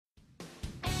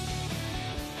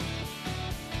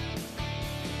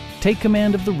Take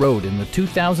command of the road in the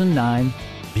 2009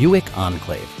 Buick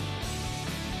Enclave.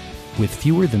 With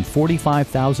fewer than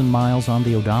 45,000 miles on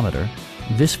the odometer,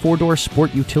 this four-door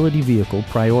sport utility vehicle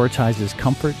prioritizes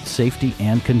comfort, safety,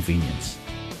 and convenience.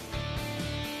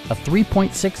 A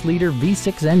 3.6-liter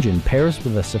V6 engine pairs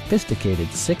with a sophisticated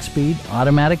 6-speed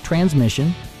automatic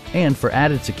transmission, and for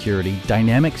added security,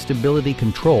 dynamic stability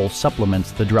control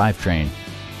supplements the drivetrain.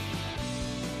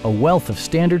 A wealth of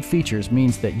standard features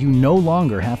means that you no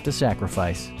longer have to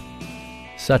sacrifice,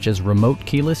 such as remote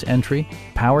keyless entry,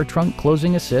 power trunk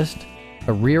closing assist,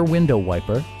 a rear window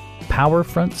wiper, power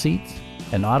front seats,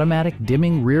 an automatic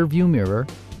dimming rear view mirror,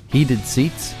 heated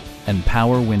seats, and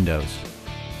power windows.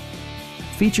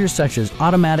 Features such as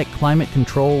automatic climate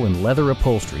control and leather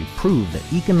upholstery prove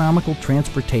that economical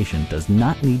transportation does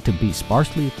not need to be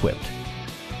sparsely equipped.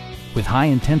 With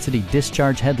high-intensity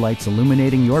discharge headlights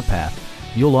illuminating your path,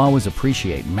 you'll always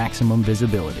appreciate maximum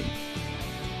visibility.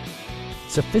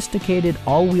 Sophisticated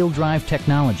all-wheel drive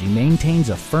technology maintains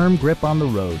a firm grip on the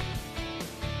road.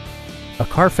 A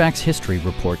Carfax history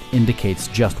report indicates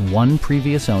just one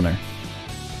previous owner.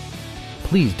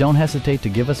 Please don't hesitate to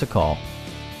give us a call.